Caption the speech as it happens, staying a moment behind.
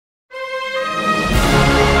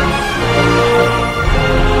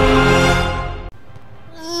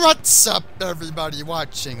What's up, everybody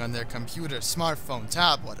watching on their computer, smartphone,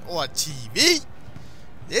 tablet, or TV?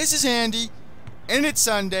 This is Andy, and it's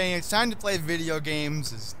Sunday, and it's time to play video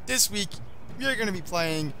games. This week, we are going to be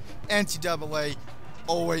playing NCAA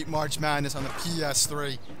 08 March Madness on the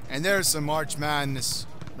PS3, and there's some March Madness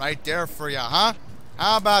right there for ya, huh?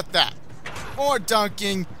 How about that? More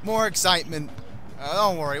dunking, more excitement.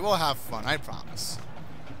 Don't worry, we'll have fun, I promise.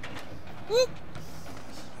 Whoop.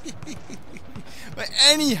 But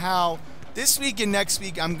anyhow, this week and next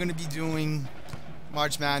week I'm going to be doing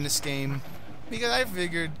March Madness game because I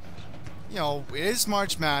figured, you know, it is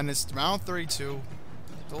March Madness, round 32.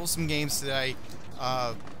 Stole some games today.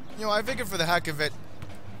 You know, I figured for the heck of it,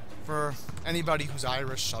 for anybody who's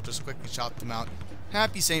Irish, I'll just quickly shout them out.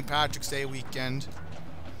 Happy St. Patrick's Day weekend.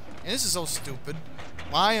 And this is so stupid.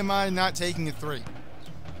 Why am I not taking a 3?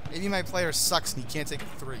 Maybe my player sucks and he can't take a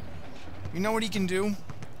 3. You know what he can do?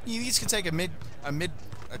 He at least can take a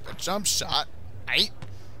jump shot, right?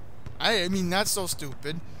 I mean, that's so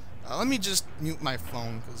stupid. Let me just mute my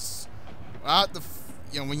phone, because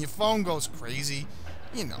when your phone goes crazy,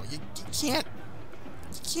 you know, you can't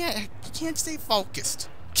stay focused.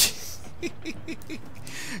 You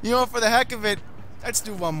know, for the heck of it, let's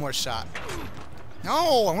do one more shot.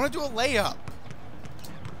 No, I want to do a layup.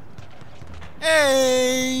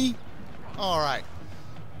 Hey! Alright.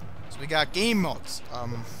 So we got game modes.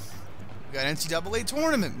 We got NCAA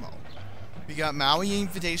tournament mode. We got Maui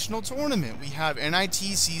Invitational Tournament. We have NIT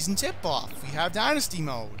Season Tip-Off. We have Dynasty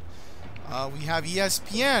mode. We have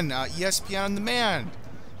ESPN. ESPN on demand.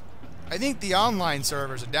 I think the online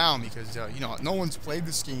servers are down because, you know, no one's played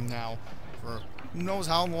this game now for who knows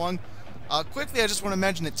how long. Quickly, I just want to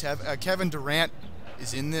mention that Kevin Durant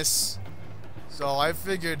is in this. So I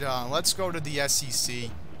figured, let's go to the SEC,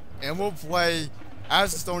 and we'll play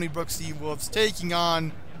as the Stony Brook Seawolves taking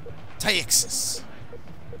on Texas.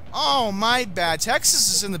 Oh, my bad.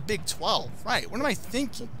 Texas is in the Big 12. Right, what am I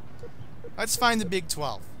thinking? Let's find the Big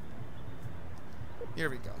 12. Here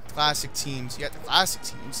we go. Classic teams. You got the classic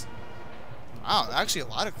teams. Wow, actually a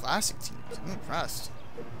lot of classic teams. I'm impressed.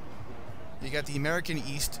 You got the American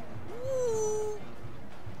East. Ooh.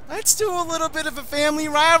 Let's do a little bit of a family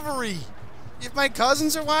rivalry. If my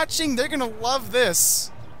cousins are watching, they're gonna love this.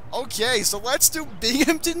 Okay, so let's do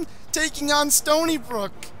Binghamton taking on Stony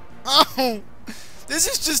Brook. Oh, this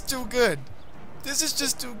is just too good. This is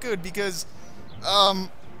just too good because, I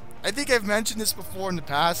think I've mentioned this before in the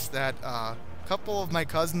past that a couple of my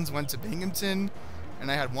cousins went to Binghamton,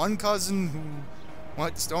 and I had one cousin who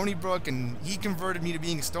went to Stony Brook, and he converted me to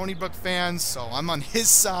being a Stony Brook fan, so I'm on his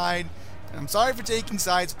side. And I'm sorry for taking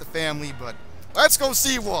sides with the family, but let's go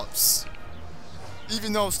Seawolves.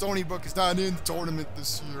 Even though Stony Brook is not in the tournament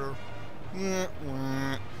this year.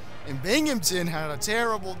 And Binghamton had a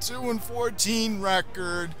terrible 2-14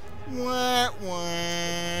 record.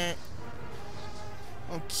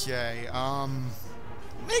 Okay,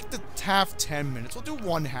 make the half 10 minutes. We'll do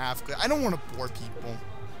one half. I don't want to bore people.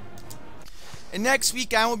 And next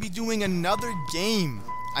week I will be doing another game.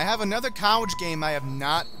 I have another college game I have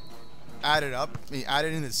not added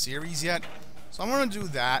in the series yet. So I'm going to do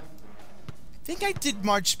that. I think I did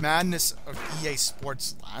March Madness of EA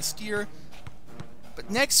Sports last year. But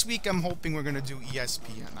next week, I'm hoping we're going to do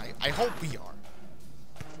ESPN. I hope we are.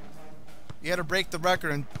 We had to break the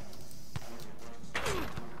record and...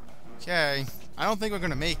 Okay. I don't think we're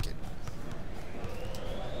going to make it.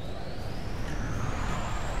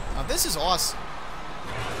 Now, this is awesome.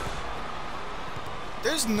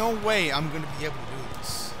 There's no way I'm going to be able to do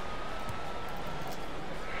this.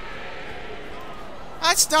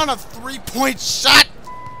 That's not a 3-point shot!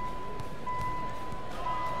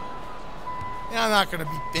 And I'm not going to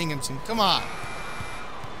beat Binghamton. Come on.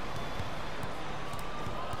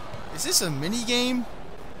 Is this a mini game?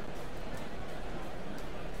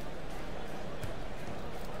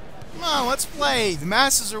 Come on, let's play. The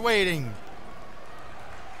masses are waiting.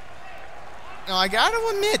 Now, I got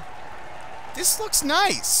to admit, this looks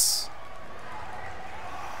nice.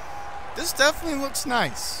 This definitely looks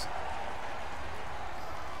nice.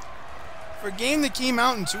 For a game that came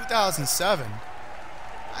out in 2007,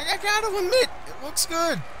 I gotta admit, it looks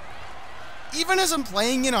good. Even as I'm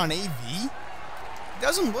playing it on AV, it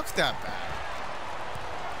doesn't look that bad.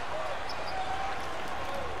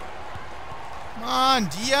 Come on,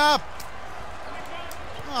 D-up.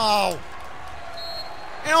 Oh.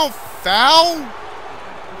 They don't foul?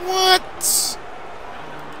 What?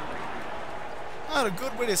 Not a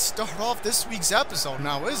good way to start off this week's episode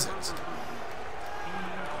now, is it?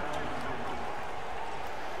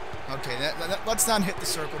 Okay, let's not hit the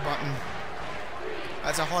circle button.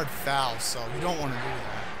 That's a hard foul, so you don't want to do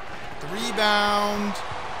that. The rebound.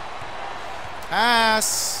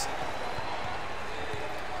 Pass.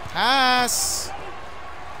 Pass.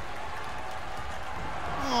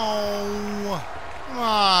 Oh. Come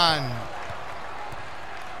on.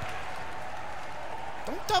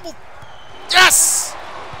 Don't double. Yes!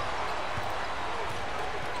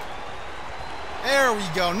 There we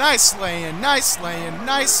go. Nice lay-in. Nice lay-in.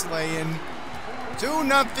 Nice lay-in. 2-0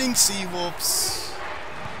 Seawolves.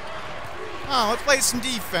 Oh, let's play some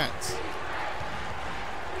defense.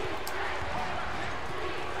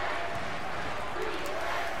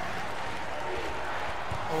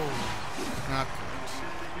 Oh, not good.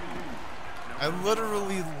 I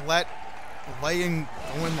literally let the lay-in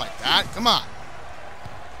go in like that? Come on.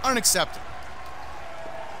 Unacceptable.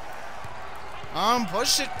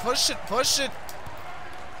 Push it, push it, push it.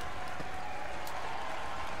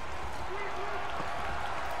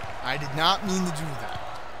 I did not mean to do that.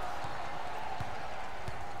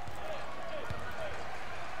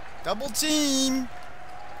 Double team.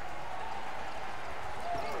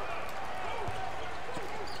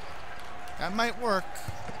 That might work.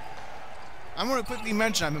 I'm going to quickly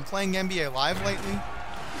mention I've been playing NBA Live lately.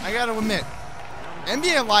 I got to admit,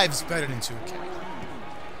 NBA Live is better than 2K.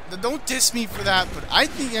 Don't diss me for that, but I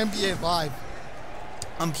think NBA Live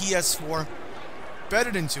on PS4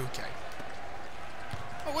 better than 2K.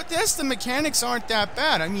 But with this, the mechanics aren't that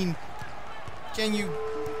bad. I mean, can you...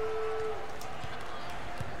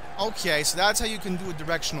 Okay, so that's how you can do a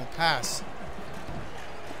directional pass.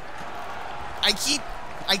 I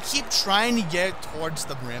keep trying to get it towards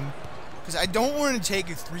the rim because I don't want to take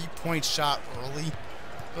a three-point shot early.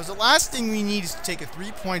 Because the last thing we need is to take a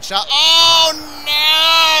three-point shot. Oh, no!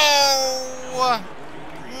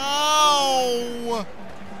 No!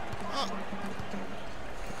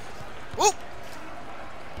 Whoop!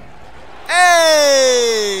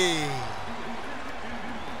 Hey!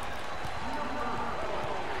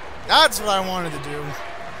 That's what I wanted to do.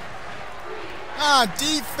 Ah,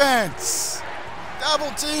 defense!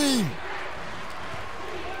 Double team!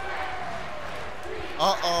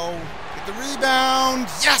 Uh-oh. Get the rebound.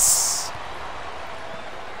 Yes!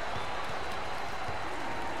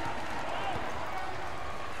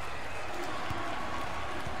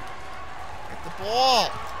 Get the ball.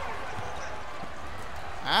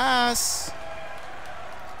 Pass.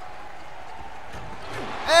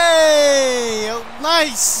 Hey! A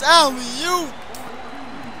nice alley-oop!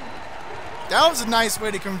 That was a nice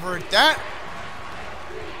way to convert that.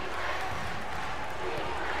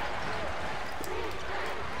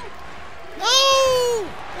 No!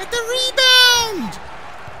 Get the rebound!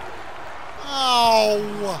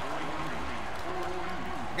 Oh!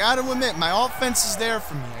 Gotta admit, my offense is there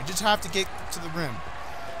for me. I just have to get to the rim.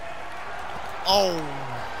 Oh.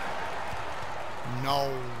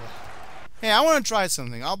 No. Hey, I want to try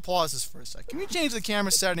something. I'll pause this for a sec. Can we change the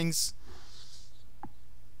camera settings?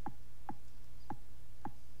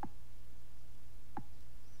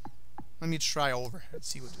 Let me try overhead,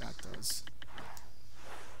 see what that does.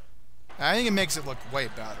 I think it makes it look way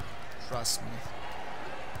better. Trust me.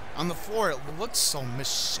 On the floor, it looks so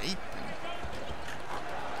misshapen.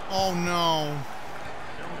 Oh no.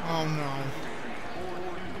 Oh no.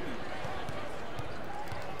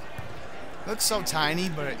 Looks so tiny,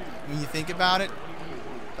 but when you think about it,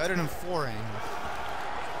 better than 4 angle.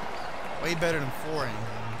 Way better than 4 angle.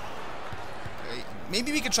 Okay,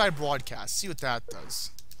 maybe we could try broadcast, see what that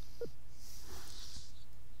does.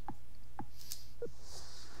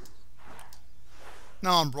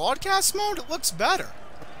 Now on broadcast mode, it looks better.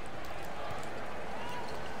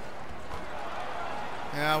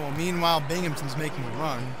 Yeah, well, meanwhile, Binghamton's making a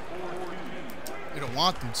run. We don't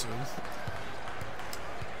want them to.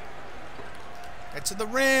 Get to the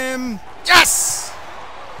rim. Yes!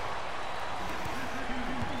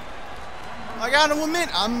 I gotta admit,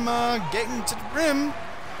 I'm getting to the rim.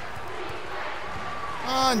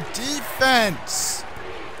 On defense.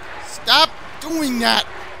 Stop doing that.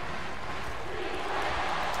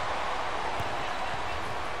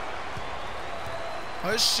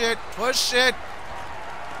 Push it, push it.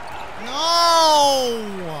 No!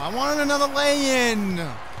 I wanted another lay-in.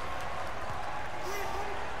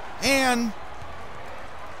 And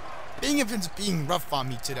Binghamton's being rough on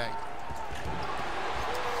me today.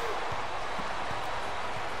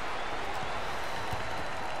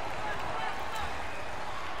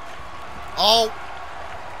 Oh.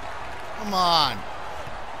 Come on.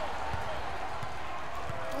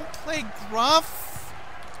 Don't play gruff.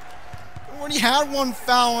 We already had one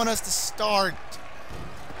foul on us to start.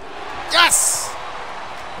 Yes!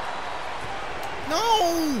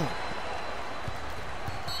 No!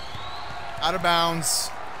 Out of bounds.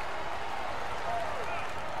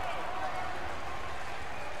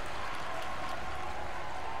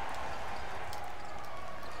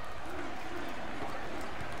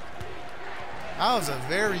 That was a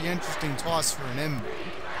very interesting toss for an inbound.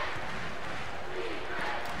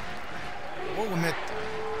 We'll admit that.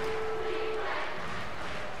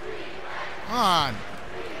 Come on.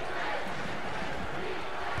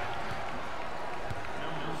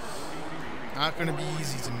 Not gonna be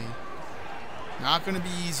easy to me. Not gonna be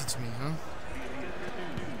easy to me, huh?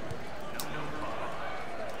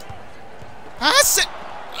 Pass it!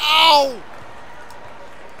 Oh!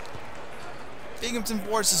 Binghamton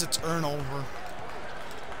forces a turnover.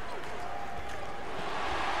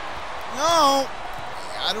 No!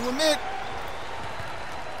 Gotta admit,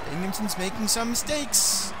 Binghamton's making some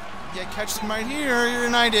mistakes. Yeah, catch them right here. You're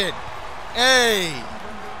United. Hey!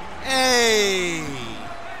 Hey!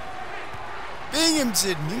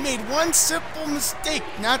 Binghamton, you made one simple mistake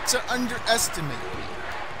not to underestimate me.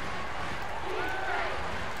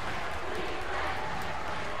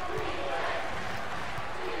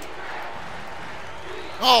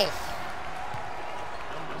 Oh!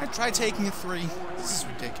 I tried taking a 3. This is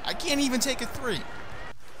ridiculous. I can't even take a 3.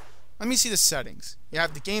 Let me see the settings. You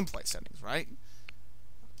have the gameplay settings, right?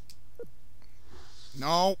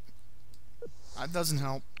 No. That doesn't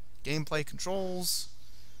help. Gameplay controls.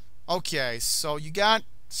 Okay, so you got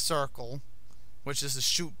circle, which is the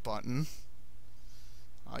shoot button.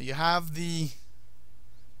 You have the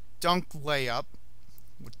dunk layup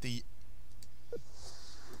with the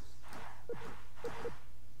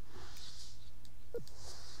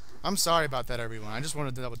I'm sorry about that, everyone. I just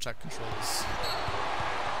wanted to double check controls.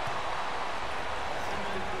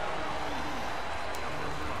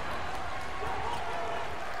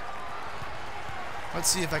 Let's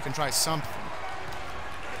see if I can try something.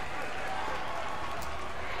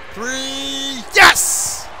 3!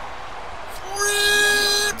 Yes!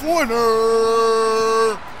 3-pointer!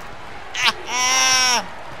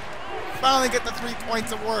 Finally get the 3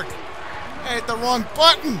 points to work. I hit the wrong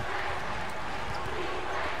button.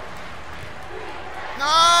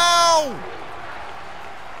 No!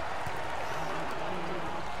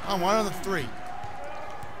 Oh, 1 of the 3.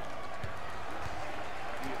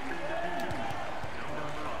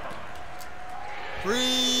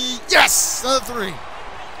 Three. Yes! Another 3.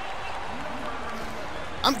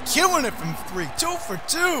 I'm killing it from 3. 2 for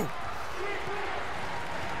 2.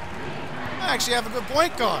 I actually have a good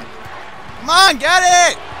point guard. Come on, get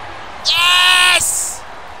it! Yes!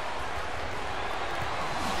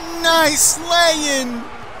 Nice lay-in.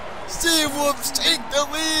 Seawolves take the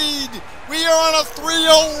lead. We are on a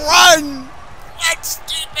 3-0 run. Let's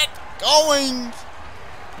keep it going.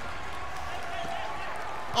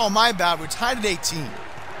 Oh, my bad. We're tied at 18.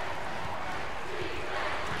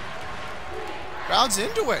 Crowd's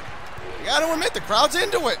into it. You gotta admit, the crowd's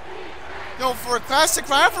into it. You know, for a classic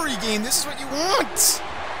rivalry game, this is what you want.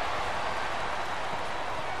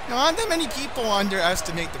 You know, not that many people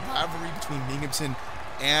underestimate the rivalry between Binghamton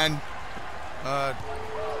and,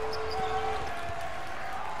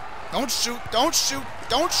 don't shoot, don't shoot,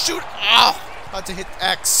 don't shoot. Ah! About to hit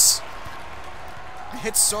X. I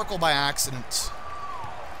hit circle by accident.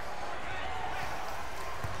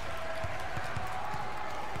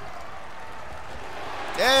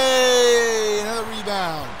 Hey, another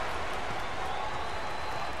rebound.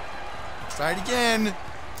 Try it again.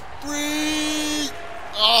 3.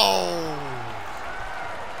 Oh.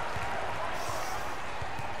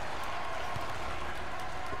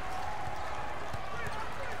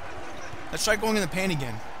 Let's try going in the paint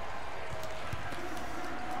again.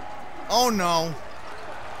 Oh no.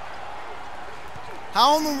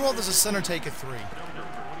 How in the world does a center take a 3?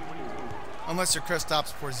 Unless you're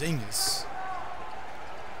Kristaps Porzingis.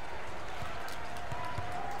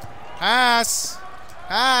 Pass!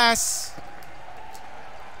 Pass!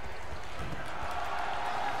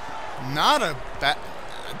 Not a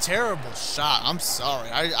terrible shot. I'm sorry.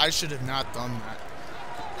 I should have not done that.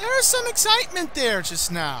 There was some excitement there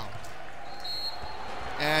just now.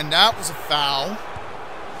 And that was a foul.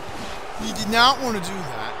 He did not want to do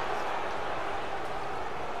that.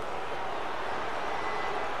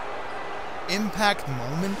 Impact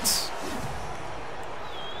moment?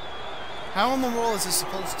 How in the world is this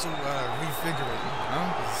supposed to refigure it? You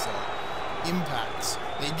know? Impacts.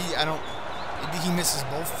 Maybe I don't. Maybe he misses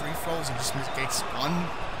both free throws and just gets one.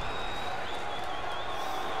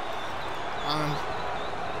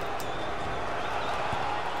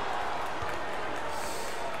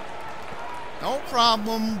 No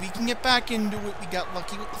problem. We can get back into it. We got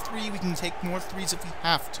lucky with the 3. We can take more 3s if we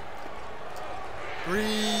have to.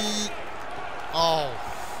 3. Oh.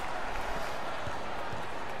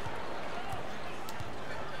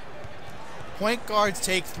 Point guards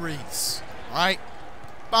take 3s. Alright?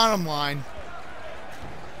 Bottom line.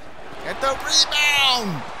 Get the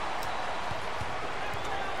rebound!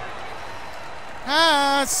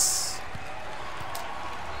 Pass.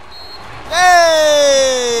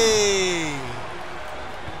 Hey!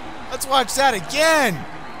 Let's watch that again.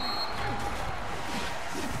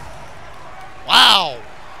 Wow.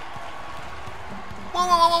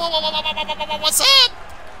 What's up?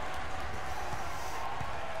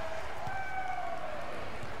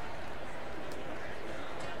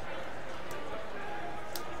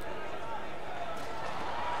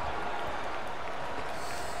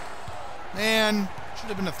 Man, should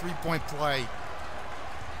have been a three-point play.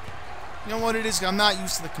 You know what it is? I'm not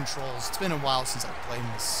used to the controls. It's been a while since I've played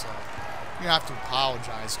this, so you're gonna have to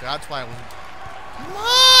apologize. That's why I was. Come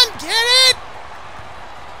on, get it!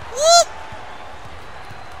 Whoop!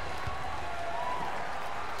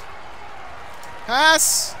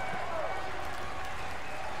 Pass.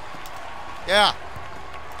 Yeah.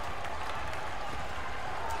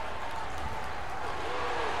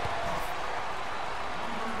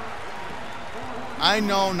 I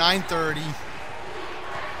know, 9:30.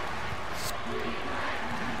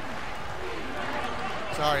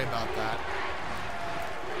 Sorry about that.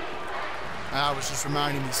 That was just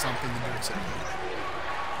reminding me something to do today.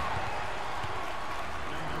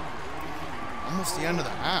 Almost the end of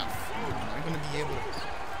the half. Am I going to be able to do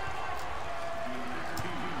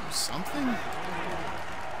something? 3.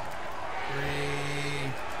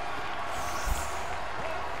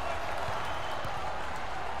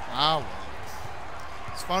 Ah, well.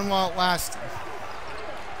 It's fun while it lasted.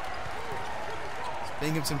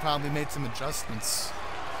 Binghamton probably made some adjustments.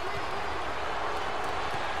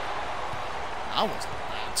 That was a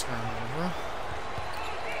bad turnover.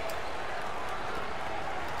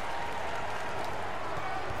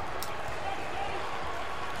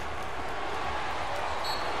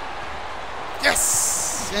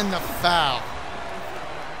 Yes! And the foul.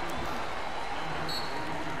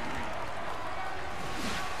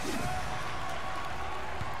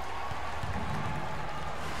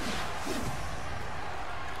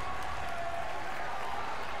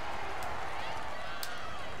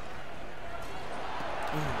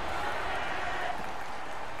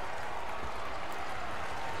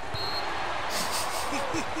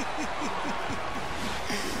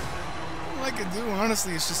 All I could do,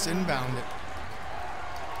 honestly, is just inbound it.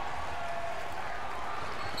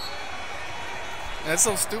 That's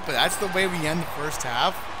so stupid. That's the way we end the first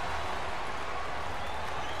half.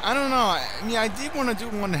 I don't know. I mean, I did want to do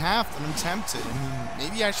 1 half, but I'm tempted. I mean,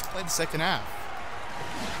 maybe I should play the second half.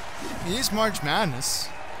 It is March Madness.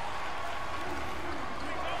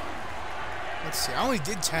 Let's see. I only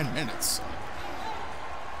did 10 minutes. So.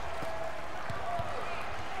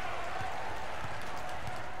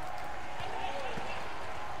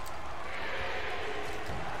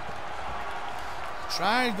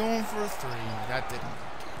 Tried going for a 3. That didn't work out.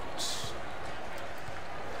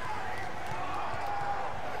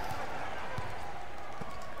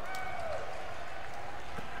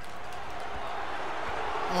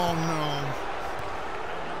 Oh no.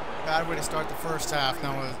 Bad way to start the first half.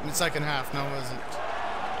 No, the second half. No, it wasn't.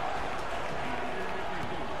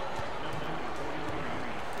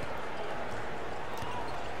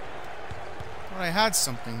 But I had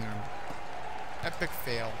something there. Epic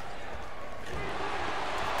fail.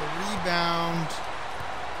 The rebound.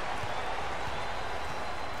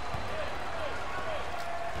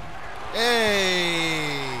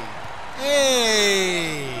 Hey!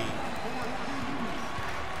 Hey!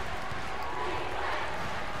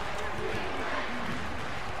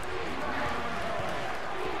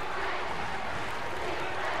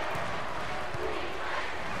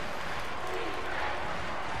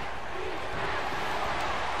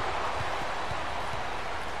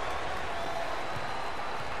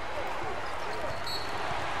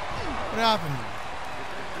 What happened?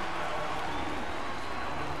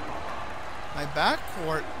 My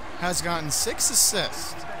backcourt has gotten 6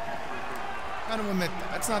 assists. Gotta admit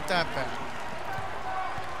that. That's not that bad.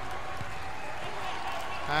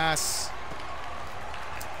 Pass.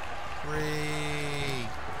 3.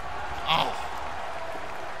 Oh.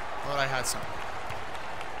 Thought I had something.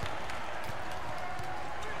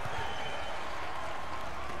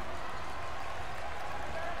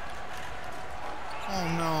 Oh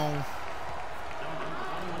no.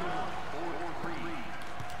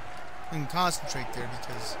 I can concentrate there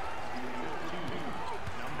because.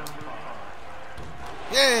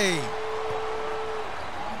 Yay!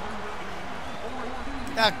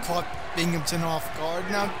 That caught Binghamton off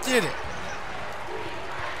guard. Now did it?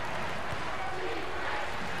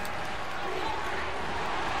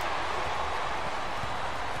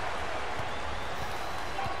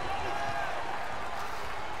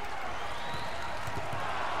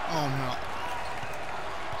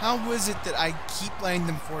 How is it that I keep letting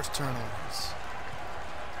them force turnovers?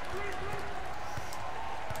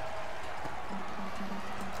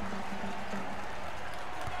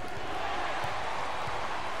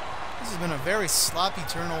 This has been a very sloppy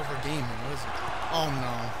turnover game. What is it? Oh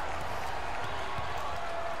no.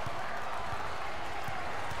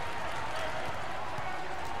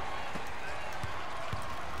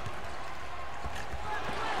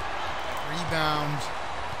 Rebound.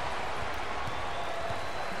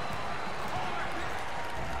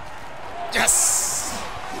 Yes!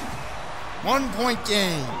 1 point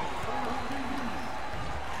game.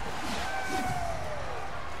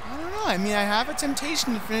 I don't know. I mean, I have a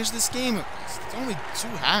temptation to finish this game at least. It's only 2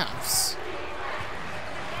 halves.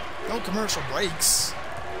 No commercial breaks.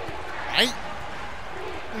 Right?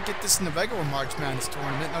 Don't get this in the regular March Madness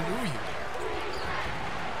tournament, now do you?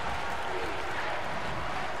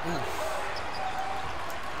 Ooh.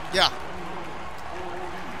 Yeah.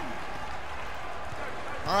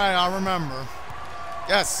 Alright, I'll remember.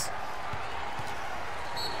 Yes.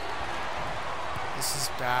 This is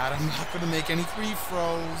bad. I'm not going to make any free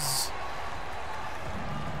throws.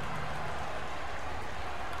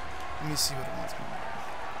 Let me see what it wants me to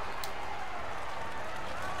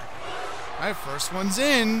do. Alright, first one's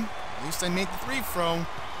in. At least I made the free throw.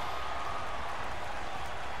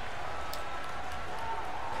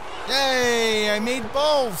 Yay! I made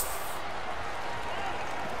both.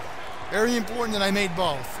 Very important that I made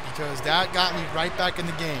both, because that got me right back in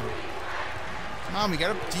the game. Come on, we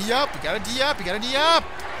gotta D up, we gotta D up, we gotta D up!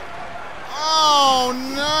 Oh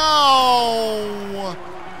no!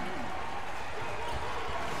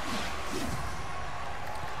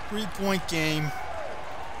 3-point game.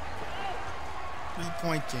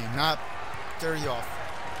 3-point game, not 30 off.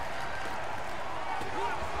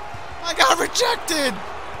 I got rejected!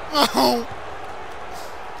 Oh!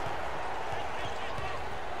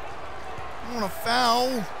 I want a foul.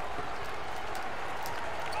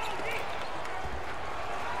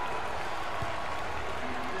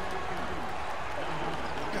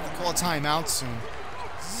 I have to call a timeout soon.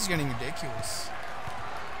 This is getting ridiculous.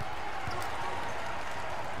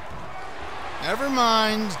 Never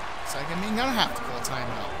mind. It's like I may not have to call a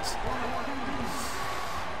timeout.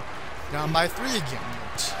 Down by 3 again.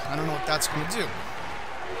 But I don't know what that's going to do.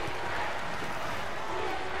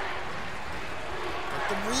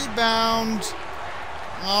 The rebound.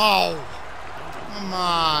 Oh, come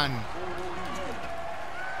on.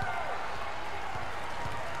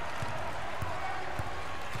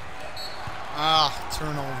 Ah,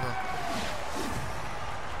 turnover.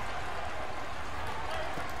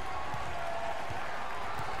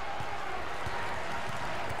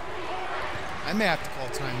 I may have to call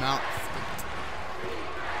timeout.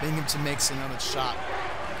 Binghamton makes another shot.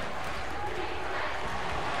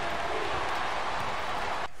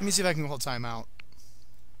 Let me see if I can call timeout.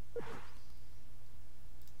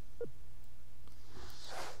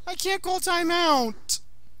 I can't call timeout.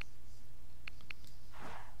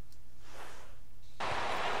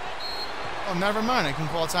 Oh, never mind. I can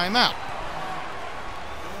call timeout.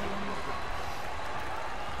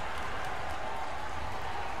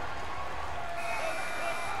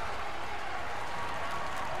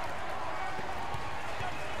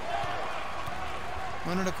 I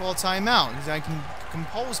wanted to call timeout because I can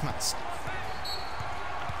compose myself.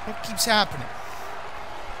 What keeps happening?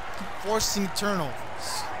 Keep forcing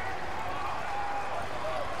turnovers.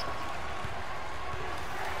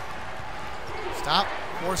 Stop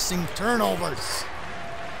forcing turnovers.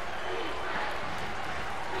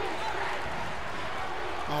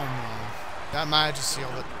 Oh man, that might have just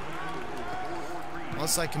sealed it.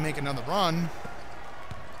 Unless I can make another run.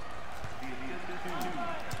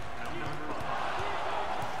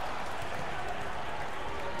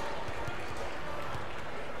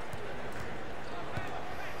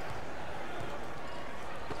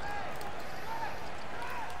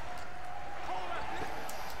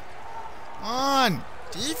 On!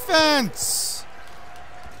 Defense!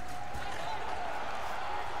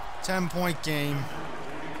 10-point game.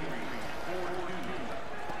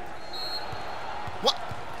 What?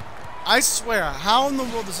 I swear, how in the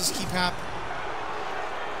world does this keep happening?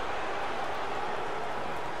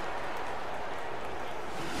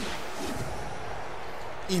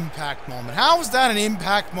 Impact moment. How is that an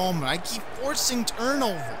impact moment? I keep forcing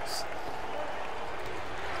turnovers.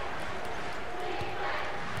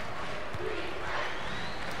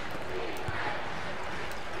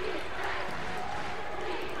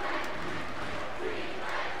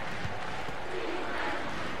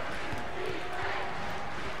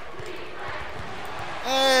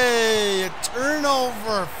 Hey, a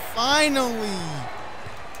turnover, finally.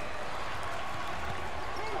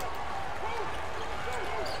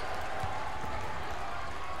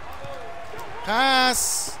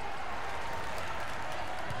 Pass.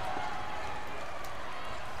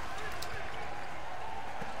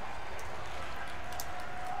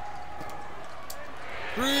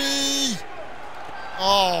 Three.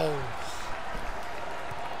 Oh.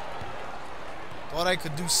 Thought I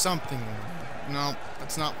could do something. No,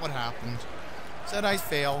 that's not what happened. Said I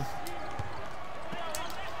fail.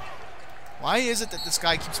 Why is it that this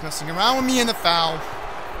guy keeps messing around with me in the foul?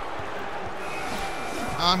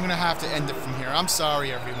 I'm going to have to end it from here. I'm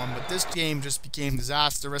sorry, everyone, but this game just became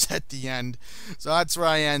disastrous at the end. So that's where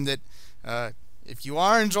I end it. If you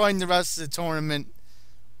are enjoying the rest of the tournament,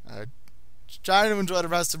 try to enjoy the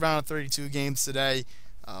rest of round of 32 games today.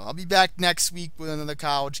 I'll be back next week with another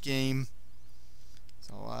college game.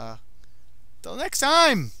 So, till next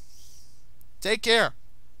time, take care.